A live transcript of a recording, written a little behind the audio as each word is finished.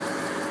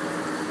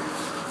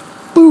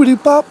Booty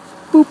bop,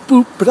 boop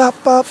boop ba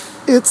bop.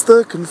 It's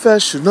the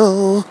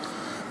Confessional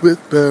with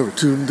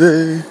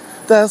Baratunde.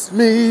 That's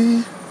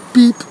me.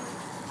 Beep.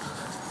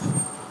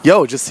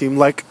 Yo, it just seemed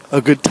like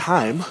a good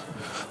time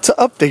to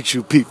update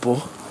you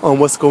people on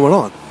what's going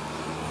on.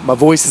 My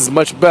voice is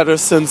much better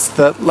since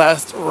that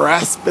last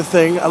raspy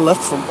thing I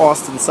left from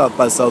Austin South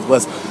by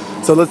Southwest.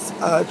 So let's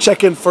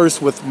check in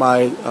first with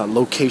my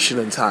location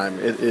and time.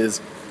 It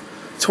is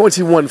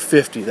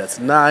 21:50. That's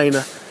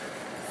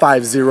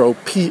 9:50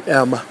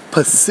 p.m.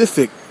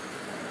 Pacific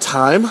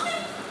time.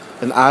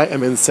 And I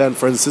am in San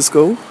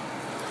Francisco,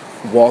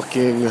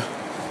 walking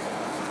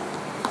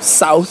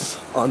south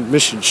on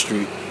Mission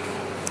Street.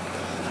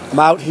 I'm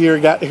out here,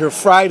 got here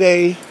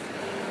Friday,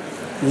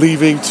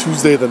 leaving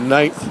Tuesday the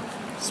 9th.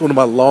 It's one of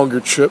my longer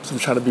trips. I'm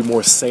trying to be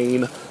more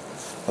sane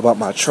about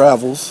my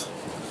travels.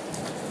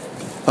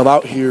 I'm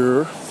out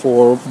here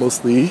for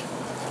mostly,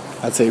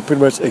 I'd say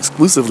pretty much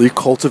exclusively,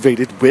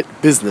 Cultivated Wit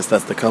Business.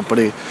 That's the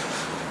company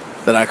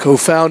that I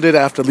co-founded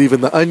after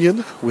leaving The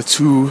Onion with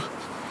two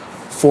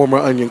former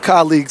Onion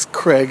colleagues,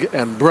 Craig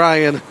and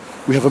Brian.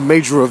 We have a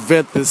major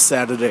event this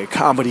Saturday,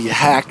 Comedy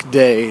Hack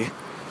Day.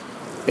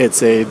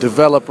 It's a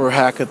developer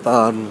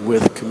hackathon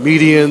with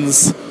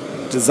comedians,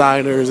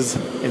 designers,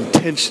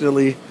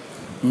 intentionally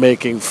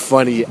making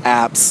funny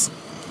apps.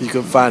 You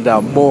can find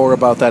out more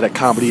about that at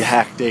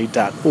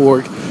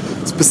comedyhackday.org.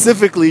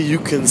 Specifically, you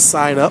can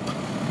sign up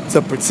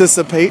to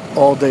participate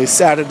all day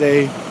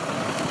Saturday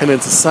and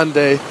into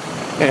Sunday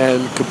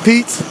and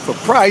compete for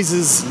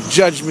prizes,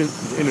 judgment,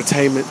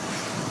 entertainment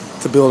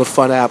to build a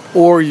fun app.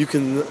 Or you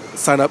can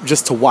sign up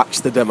just to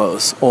watch the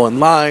demos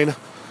online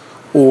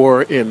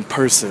or in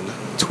person.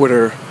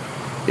 Twitter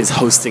is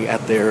hosting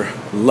at their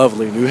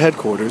lovely new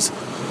headquarters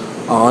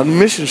on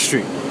Mission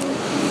Street.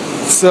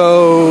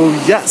 So,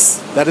 yes,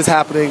 that is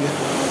happening,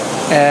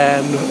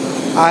 and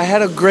I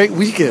had a great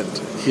weekend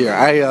here.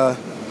 I've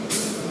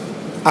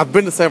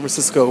been to San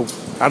Francisco,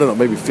 I don't know,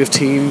 maybe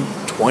 15,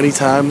 20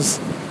 times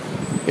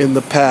in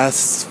the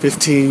past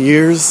 15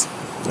 years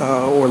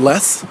or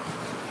less,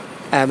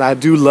 and I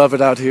do love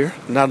it out here.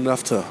 Not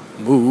enough to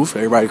move,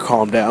 everybody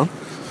calm down,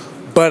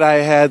 but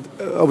I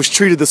was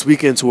treated this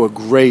weekend to a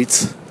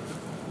great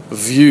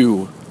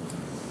view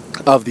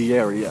of the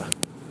area.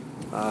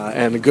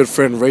 And a good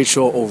friend,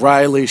 Rachel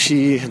O'Reilly,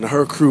 she and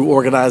her crew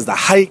organized a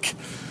hike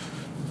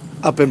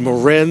up in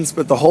Marin,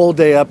 spent the whole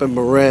day up in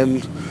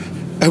Marin,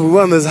 and we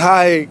went on this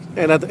hike,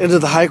 and at the end of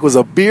the hike was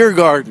a beer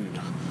garden.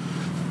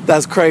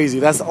 That's crazy.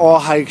 That's all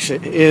hikes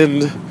should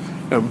end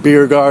in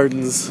beer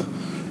gardens,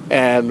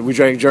 and we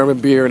drank German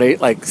beer and ate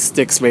like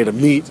sticks made of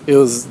meat. It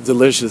was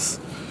delicious.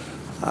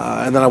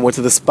 And then I went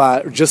to the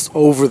spot just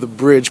over the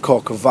bridge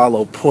called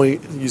Cavallo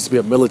Point. It used to be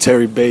a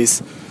military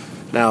base.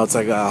 Now it's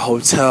like a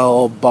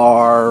hotel,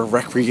 bar,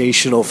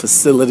 recreational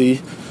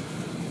facility.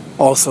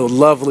 Also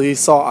lovely.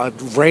 Saw a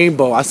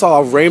rainbow. I saw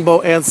a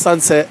rainbow and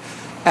sunset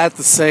at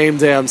the same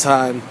damn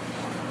time.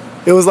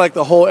 It was like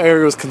the whole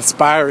area was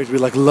conspiring to be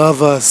like,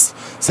 love us.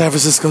 San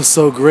Francisco's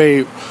so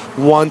great.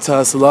 Want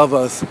us, love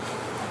us.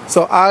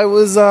 So I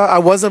was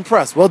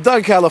impressed. Well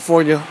done,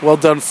 California. Well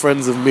done,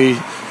 friends of me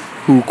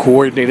who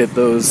coordinated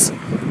those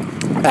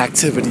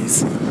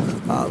activities.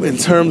 In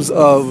terms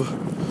of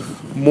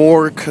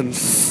more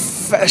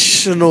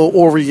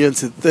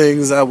confessional-oriented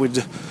things, I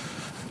would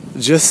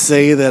just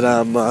say that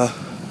I'm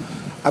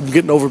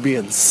getting over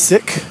being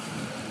sick.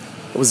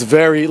 It was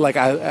very,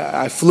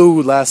 I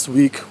flew last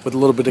week with a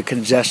little bit of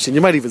congestion.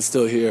 You might even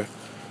still hear,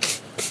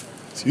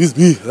 excuse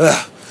me,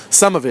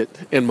 some of it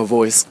in my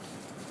voice.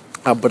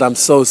 But I'm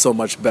so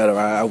much better.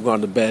 I've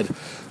gone to bed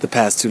the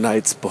past 2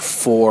 nights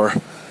before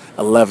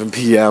 11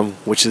 p.m.,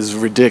 which is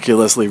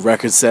ridiculously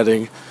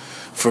record-setting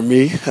for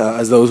me,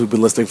 as those who've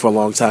been listening for a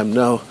long time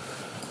know.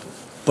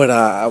 But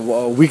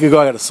a week ago,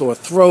 I got a sore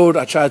throat.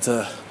 I tried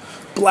to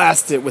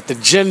blast it with the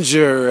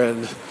ginger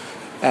and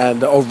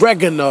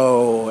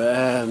oregano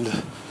and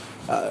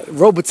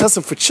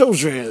Robitussin for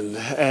children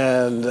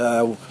and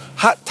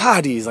hot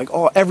toddies, like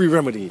every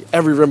remedy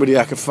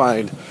I could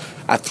find,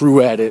 I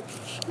threw at it,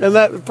 and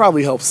that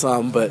probably helped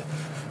some, but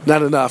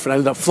not enough. And I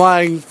ended up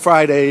flying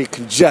Friday,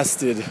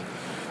 congested,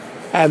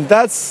 and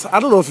I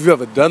don't know if you've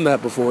ever done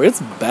that before. It's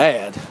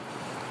bad.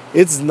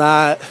 It's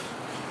one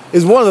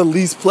of the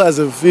least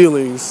pleasant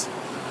feelings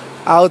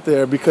out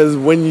there, because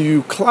when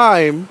you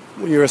climb,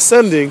 when you're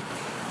ascending,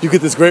 you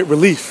get this great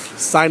relief.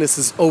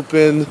 Sinuses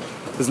open,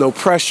 there's no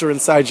pressure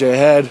inside your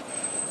head,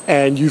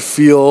 and you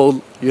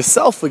feel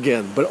yourself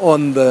again. But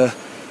on the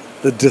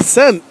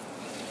descent,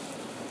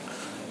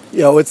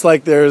 it's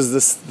like there's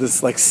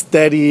this like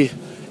steady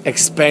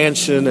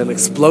expansion and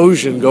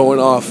explosion going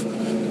off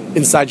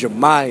inside your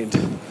mind.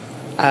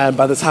 And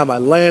by the time I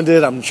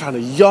landed, I'm trying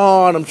to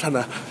yawn, I'm trying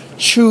to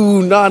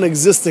chew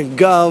non-existent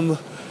gum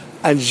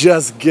and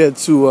just get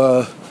to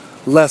a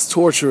less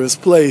torturous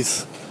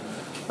place.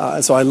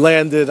 And so I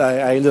landed.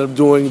 I ended up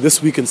doing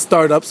This Week in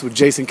Startups with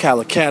Jason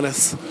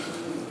Calacanis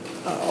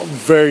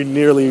very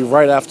nearly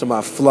right after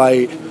my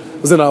flight.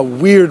 I was in a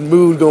weird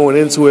mood going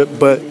into it,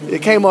 but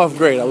it came off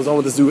great. I was on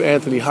with this dude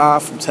Anthony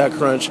Hoff from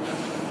TechCrunch,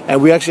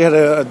 And we actually had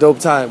a dope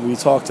time. We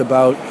talked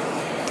about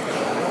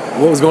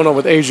what was going on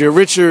with Adria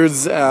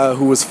Richards,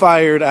 who was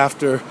fired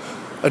after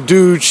a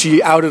dude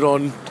she outed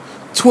on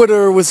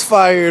Twitter was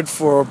fired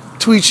for a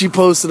tweet she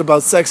posted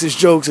about sexist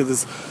jokes at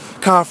this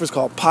conference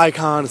called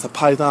PyCon. It's a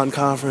Python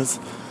conference.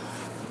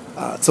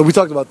 So we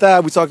talked about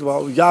that. We talked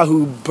about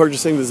Yahoo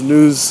purchasing this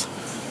news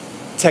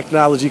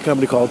technology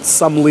company called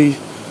Sumly,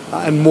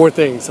 and more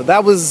things. So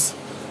that was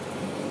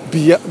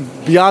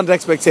beyond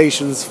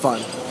expectations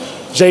fun.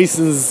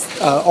 Jason's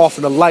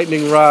offering a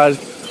lightning rod.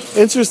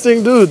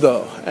 Interesting dude,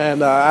 though.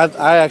 And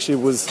I actually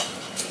was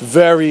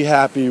very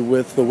happy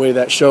with the way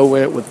that show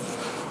went,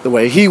 with the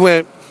way he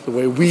went, the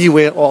way we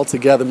went all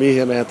together, me,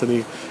 him,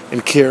 Anthony,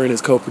 and Kieran,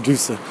 his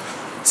co-producer.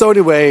 So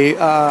anyway,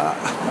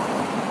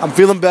 I'm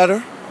feeling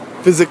better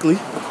physically.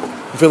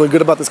 I'm feeling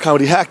good about this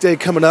Comedy Hack Day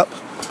coming up.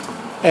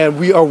 And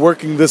we are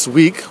working this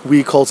week.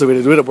 We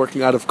Cultivated Wit are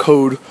working out of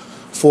Code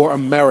for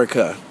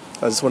America.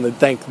 I just want to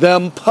thank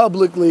them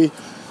publicly.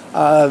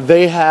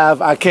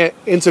 I can't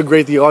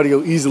integrate the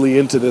audio easily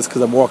into this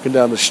because I'm walking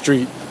down the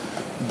street.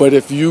 But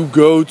if you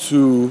go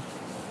to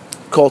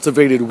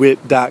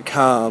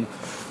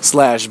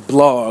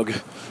cultivatedwit.com/blog,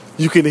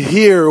 you can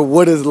hear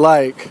what it's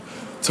like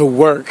to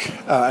work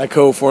at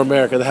Code for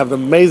America. They have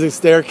an amazing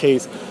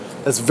staircase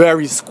that's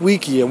very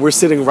squeaky, and we're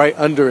sitting right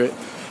under it.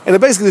 And it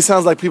basically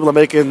sounds like people are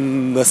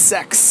making the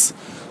sex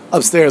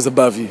upstairs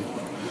above you.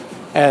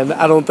 And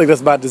I don't think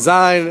that's by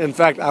design. In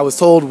fact, I was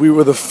told we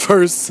were the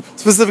first,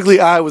 specifically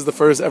I was the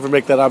first to ever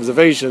make that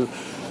observation.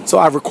 So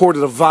I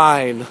recorded a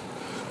Vine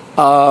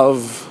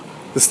of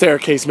the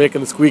staircase making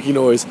the squeaky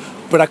noise,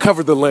 but I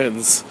covered the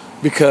lens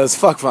because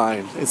fuck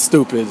Vine, it's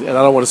stupid, and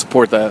I don't want to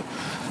support that.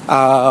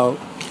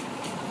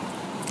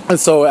 And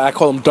so I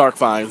call them dark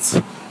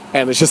vines,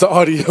 and it's just an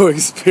audio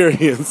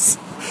experience.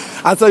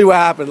 I'll tell you what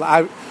happened.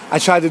 I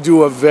tried to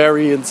do a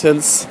very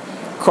intense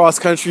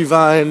cross-country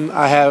Vine.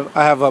 I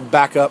have a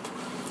backup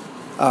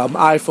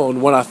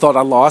iPhone. One I thought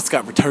I lost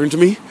got returned to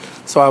me.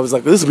 So I was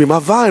like, this will be my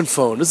Vine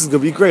phone. This is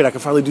going to be great. I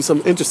can finally do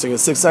something interesting in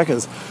 6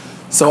 seconds.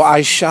 So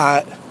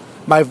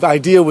my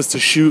idea was to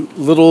shoot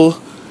little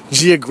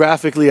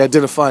geographically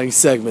identifying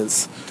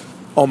segments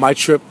on my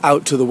trip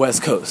out to the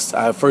West Coast.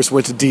 I first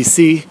went to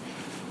D.C.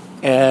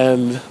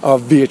 and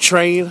via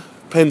train,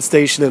 Penn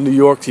Station in New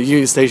York to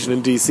Union Station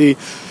in D.C.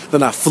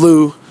 Then I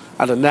flew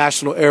out of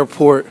National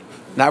Airport,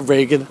 not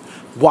Reagan,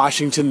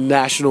 Washington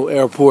National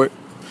Airport,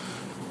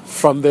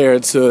 from there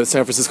to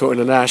San Francisco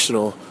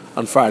International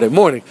on Friday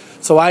morning.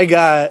 So I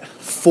got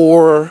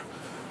 4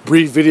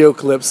 brief video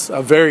clips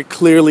of very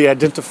clearly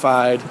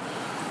identified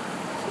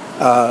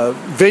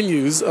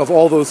venues of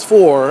all those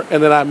 4,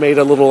 and then I made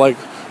a little like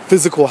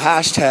physical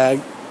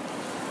hashtag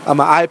on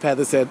my iPad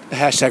that said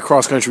hashtag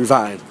cross-country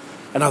Vine.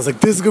 And I was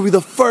like, this is going to be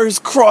the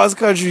first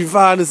cross-country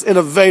Vine. It's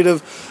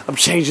innovative. I'm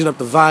changing up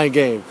the Vine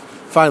game.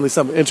 Finally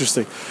something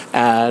interesting.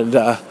 And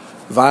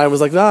Vine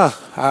was like, nah,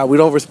 we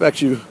don't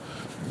respect you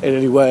in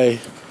any way.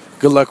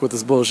 Good luck with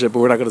this bullshit, but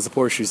we're not going to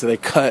support you. So they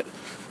cut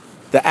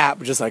the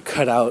app, just like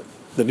cut out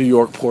the New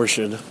York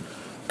portion,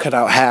 cut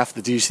out half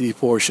the DC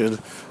portion,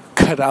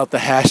 cut out the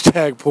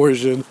hashtag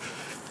portion,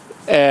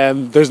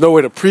 and there's no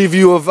way to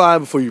preview a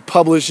Vine before you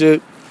publish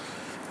it.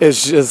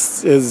 It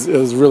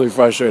was really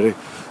frustrating.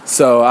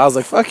 So I was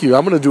like, fuck you,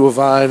 I'm going to do a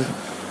Vine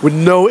with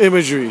no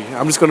imagery.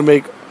 I'm just going to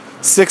make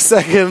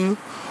 6-second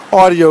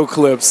audio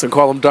clips and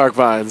call them dark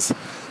vines.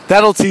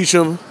 That'll teach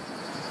them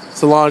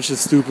to launch a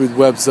stupid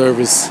web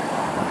service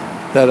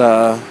that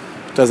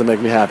doesn't make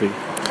me happy.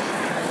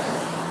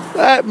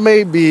 That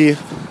may be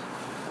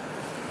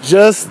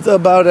just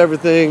about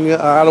everything.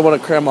 I don't want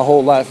to cram my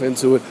whole life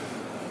into it.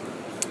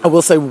 I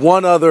will say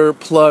one other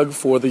plug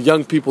for the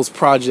Young People's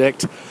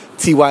Project,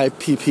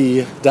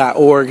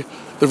 typp.org.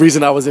 The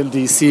reason I was in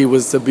D.C.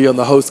 was to be on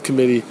the host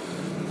committee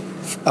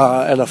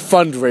and a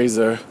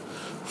fundraiser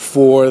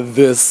for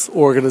this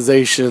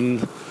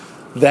organization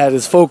that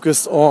is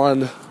focused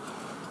on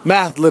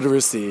math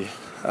literacy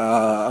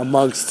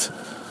amongst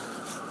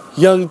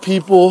young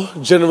people,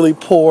 generally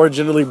poor,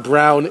 generally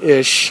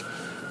brown-ish,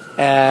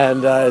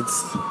 and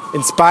it's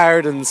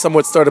inspired and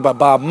somewhat started by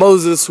Bob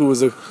Moses, who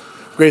was a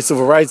great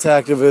civil rights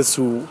activist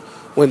who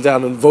went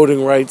down in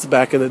voting rights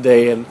back in the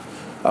day and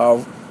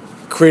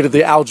created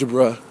the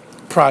Algebra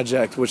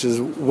Project, which is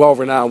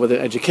well-renowned within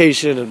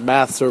education and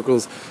math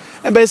circles,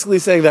 and basically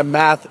saying that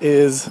math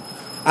is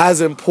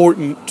as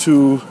important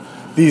to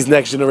these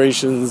next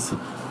generations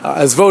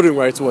as voting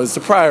rights was to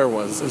prior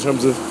ones in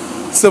terms of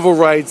civil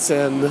rights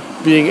and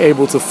being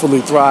able to fully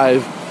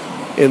thrive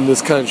in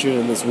this country and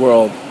in this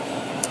world.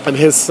 And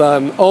his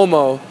son,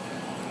 Omo,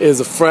 is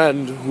a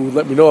friend who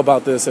let me know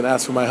about this and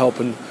asked for my help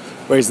in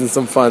raising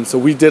some funds. So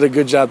we did a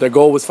good job. Their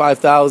goal was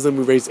 $5,000.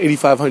 We raised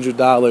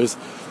 $8,500.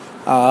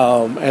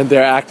 And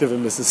they're active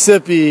in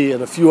Mississippi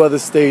and a few other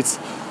states,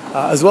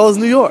 as well as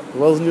New York,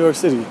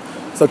 City.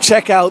 So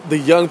check out the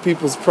Young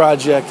People's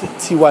Project,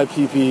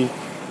 TYPP.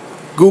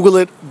 Google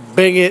it,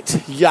 Bing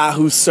it,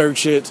 Yahoo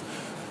search it,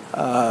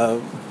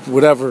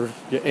 whatever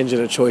your engine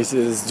of choice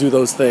is. Do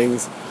those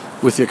things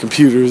with your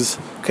computers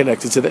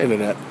connected to the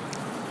internet.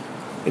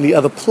 Any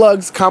other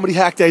plugs?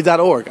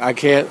 ComedyHackDay.org. I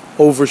can't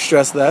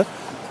overstress that.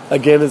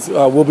 Again,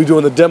 we'll be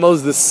doing the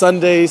demos this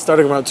Sunday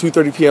starting around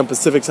 2:30 p.m.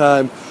 Pacific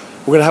time.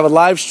 We're going to have a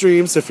live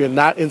stream, so if you're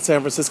not in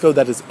San Francisco,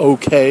 that is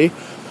okay.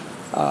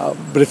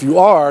 But if you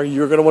are,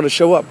 you're going to want to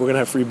show up. We're going to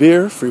have free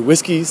beer, free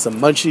whiskey, some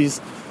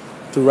munchies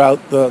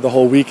throughout the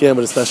whole weekend,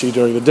 but especially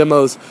during the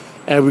demos.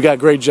 And we got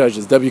great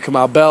judges. W.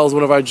 Kamau Bell is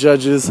one of our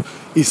judges.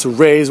 Issa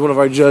Rae is one of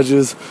our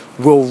judges.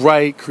 Will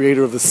Wright,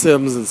 creator of The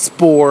Sims and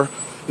Spore,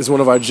 is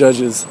one of our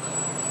judges.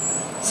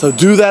 So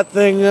do that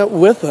thing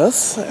with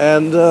us,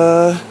 and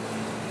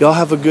y'all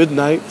have a good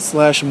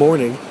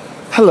night/morning.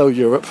 Hello,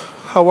 Europe.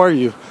 How are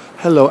you?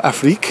 Hello,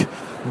 Afrique.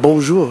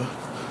 Bonjour.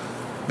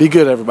 Be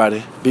good,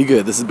 everybody. Be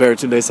good. This is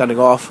Baratunde signing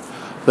off.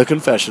 The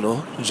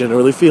Confessional.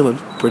 Generally feeling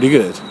pretty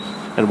good.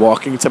 And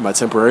walking to my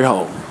temporary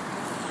home.